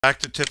Back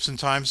to Tips and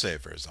Time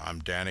Savers. I'm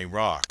Danny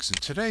Rocks. In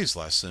today's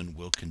lesson,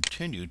 we'll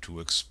continue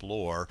to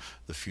explore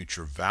the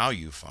future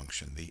value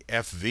function, the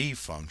FV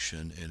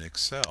function in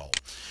Excel.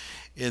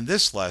 In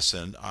this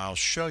lesson, I'll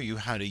show you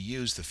how to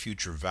use the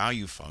future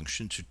value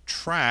function to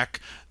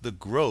track the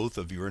growth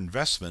of your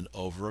investment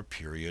over a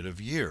period of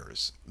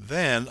years.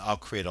 Then I'll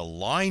create a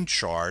line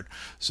chart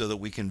so that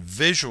we can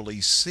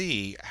visually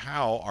see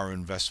how our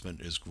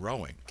investment is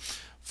growing.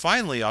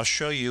 Finally, I'll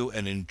show you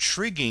an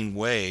intriguing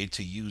way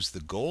to use the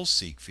goal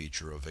seek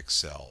feature of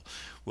Excel.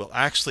 We'll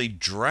actually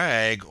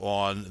drag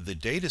on the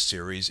data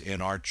series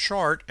in our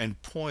chart and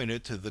point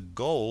it to the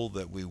goal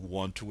that we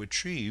want to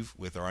achieve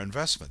with our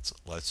investments.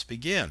 Let's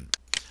begin.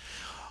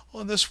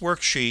 On this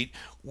worksheet,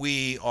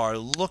 we are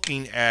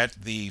looking at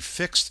the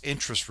fixed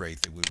interest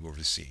rate that we will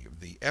receive.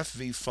 The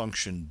FV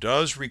function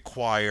does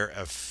require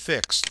a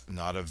fixed,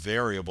 not a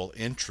variable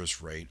interest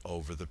rate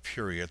over the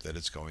period that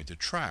it's going to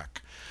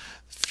track.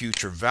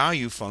 Future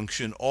value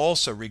function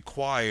also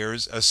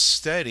requires a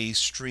steady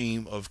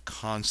stream of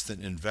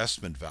constant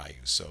investment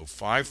value. So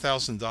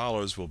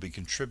 $5,000 will be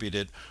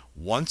contributed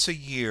once a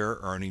year,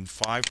 earning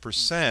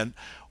 5%.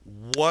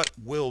 What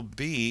will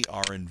be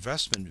our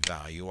investment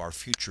value, our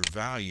future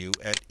value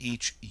at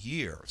each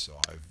year?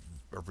 So I've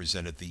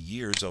represented the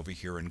years over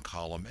here in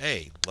column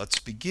A. Let's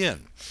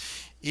begin.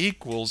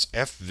 Equals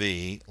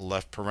FV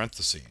left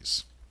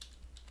parentheses.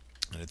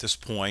 And at this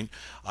point,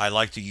 I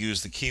like to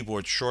use the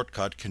keyboard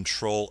shortcut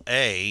Control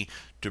A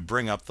to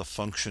bring up the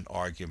function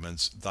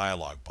arguments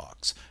dialog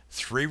box.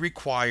 Three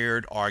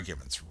required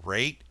arguments: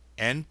 rate,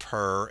 N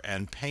per,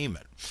 and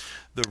payment.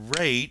 The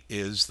rate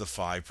is the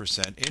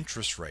 5%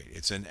 interest rate.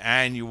 It's an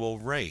annual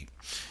rate.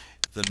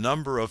 The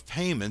number of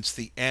payments,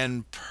 the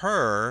N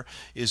per,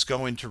 is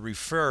going to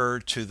refer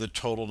to the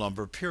total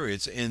number of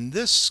periods. In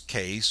this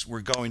case,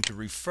 we're going to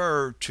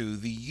refer to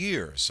the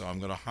years. So I'm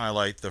going to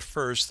highlight the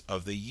first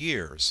of the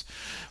years.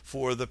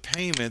 For the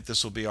payment,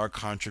 this will be our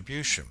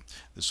contribution.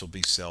 This will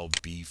be cell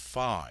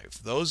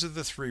B5. Those are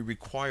the three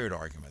required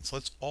arguments.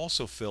 Let's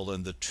also fill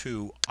in the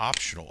two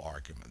optional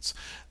arguments.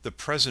 The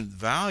present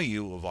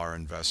value of our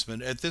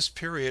investment. At this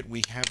period,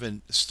 we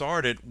haven't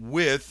started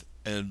with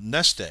a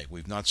nest egg.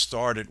 We've not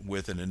started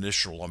with an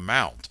initial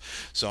amount.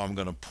 So I'm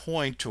going to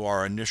point to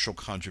our initial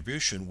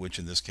contribution, which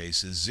in this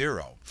case is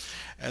 0.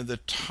 And the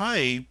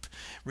type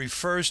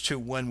refers to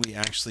when we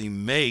actually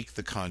make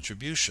the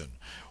contribution.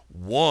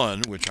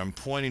 1, which I'm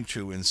pointing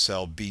to in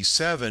cell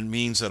B7,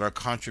 means that our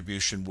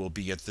contribution will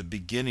be at the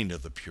beginning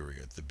of the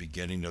period, the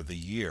beginning of the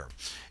year.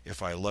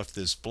 If I left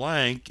this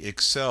blank,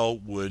 Excel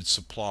would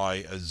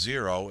supply a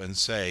 0 and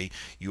say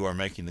you are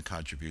making the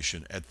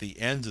contribution at the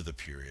end of the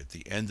period,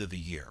 the end of the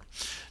year.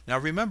 Now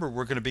remember,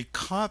 we're going to be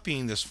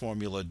copying this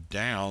formula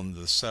down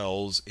the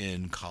cells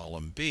in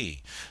column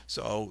B.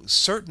 So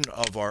certain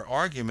of our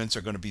arguments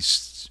are going to be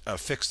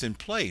fixed in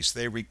place.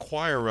 They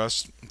require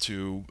us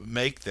to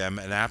make them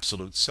an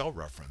absolute cell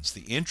reference.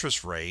 The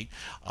interest rate,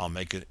 I'll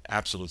make an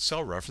absolute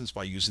cell reference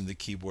by using the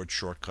keyboard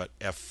shortcut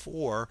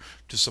F4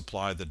 to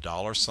supply the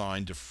dollar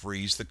sign to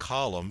freeze the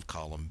column,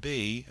 column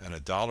B, and a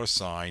dollar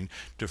sign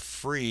to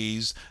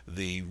freeze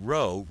the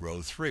row,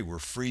 row 3. We're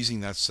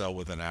freezing that cell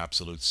with an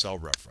absolute cell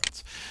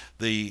reference.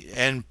 The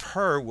N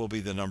per will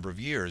be the number of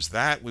years.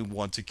 That we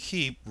want to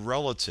keep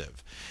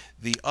relative.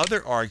 The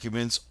other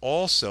arguments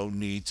also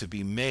need to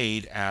be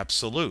made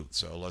absolute.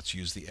 So let's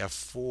use the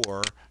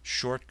F4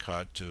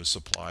 shortcut to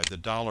supply the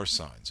dollar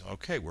signs.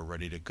 Okay, we're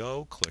ready to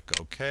go. Click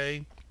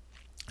OK.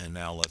 And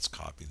now let's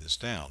copy this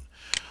down.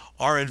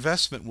 Our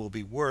investment will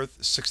be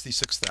worth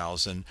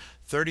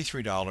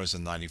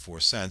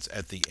 $66,033.94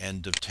 at the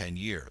end of 10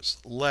 years.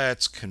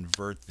 Let's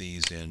convert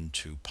these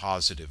into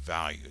positive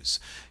values.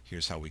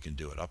 Here's how we can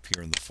do it. Up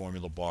here in the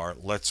formula bar,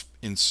 let's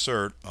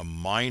insert a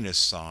minus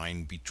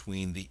sign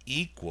between the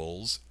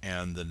equals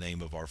and the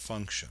name of our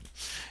function.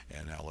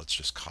 And now let's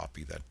just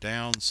copy that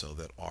down so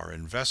that our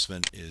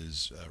investment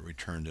is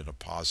returned in a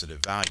positive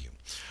value.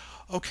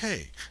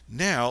 Okay,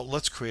 now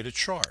let's create a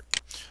chart.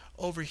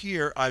 Over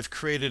here, I've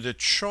created a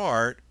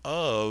chart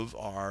of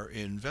our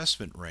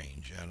investment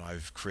range, and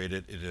I've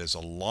created it as a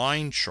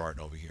line chart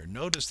over here.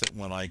 Notice that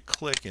when I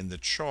click in the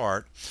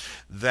chart,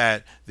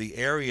 that the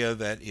area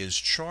that is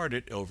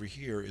charted over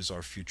here is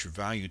our future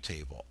value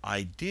table.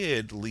 I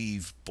did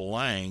leave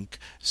blank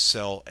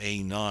cell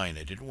A9.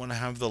 I didn't want to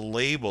have the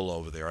label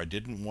over there. I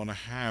didn't want to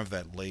have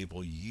that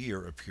label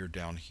year appear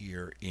down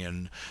here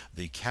in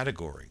the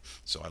category.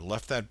 So I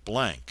left that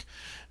blank.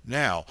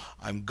 Now,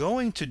 I'm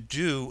going to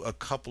do a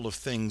couple of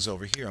things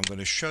over here. I'm going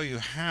to show you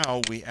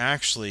how we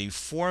actually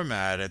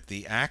formatted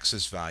the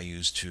axis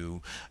values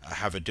to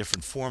have a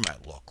different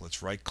format look.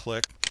 Let's right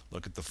click,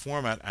 look at the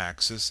format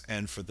axis,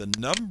 and for the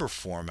number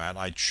format,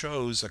 I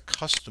chose a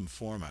custom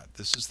format.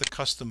 This is the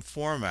custom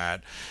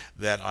format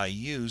that I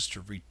use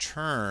to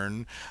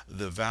return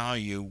the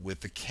value with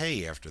the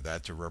K after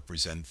that to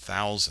represent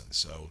thousands.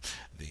 So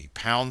the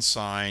pound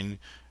sign,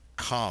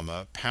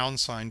 comma, pound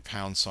sign,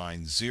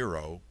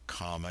 0,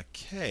 comma,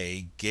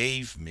 K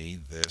gave me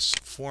this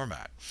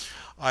format.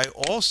 I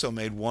also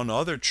made one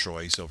other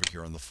choice over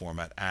here on the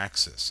format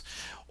axis.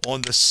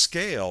 On the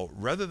scale,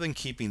 rather than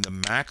keeping the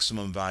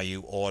maximum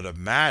value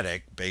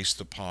automatic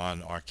based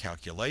upon our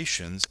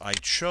calculations, I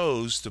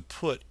chose to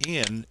put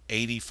in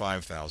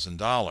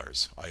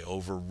 $85,000. I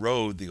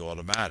overrode the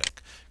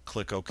automatic.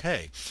 Click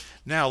OK.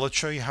 Now let's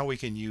show you how we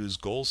can use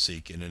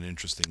GoalSeek in an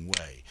interesting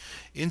way.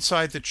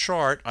 Inside the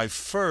chart, I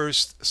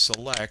first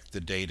select the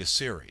data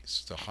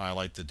series to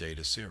highlight the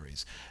data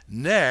series.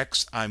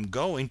 Next, I'm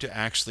going to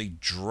actually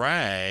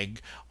drag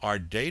our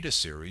data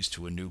series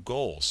to a new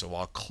goal. So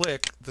I'll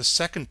click the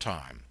second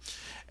time.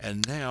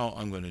 And now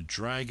I'm going to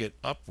drag it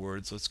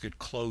upwards. Let's get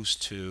close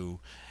to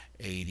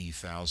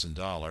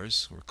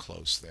 $80,000. We're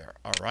close there.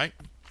 All right.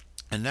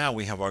 And now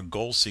we have our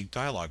goal seek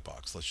dialog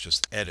box. Let's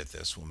just edit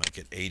this. We'll make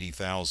it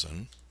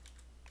 80,000.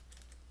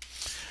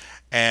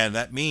 And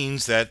that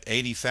means that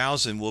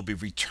 80,000 will be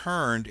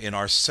returned in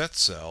our set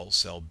cell,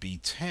 cell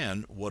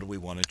B10. What do we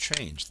want to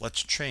change?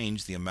 Let's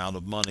change the amount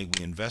of money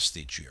we invest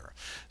each year.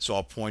 So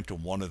I'll point to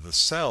one of the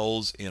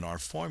cells in our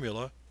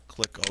formula,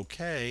 click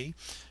OK,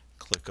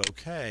 click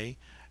OK,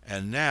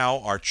 and now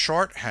our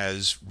chart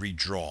has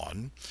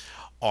redrawn.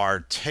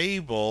 Our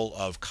table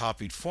of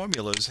copied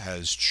formulas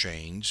has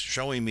changed,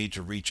 showing me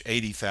to reach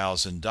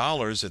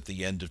 $80,000 at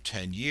the end of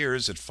 10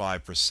 years at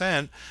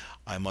 5%.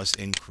 I must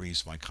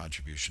increase my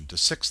contribution to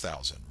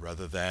 $6,000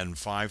 rather than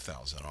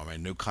 $5,000, or my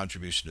new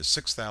contribution is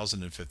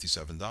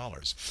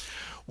 $6,057.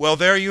 Well,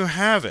 there you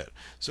have it.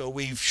 So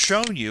we've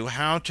shown you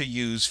how to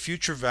use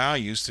future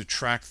values to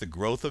track the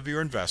growth of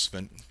your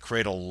investment,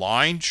 create a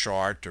line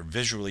chart to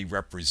visually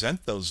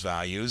represent those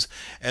values,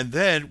 and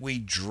then we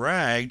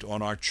dragged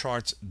on our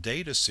charts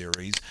data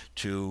series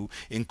to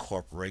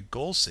incorporate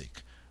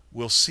GoalSeek.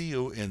 We'll see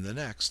you in the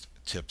next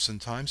Tips and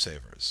Time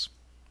Savers.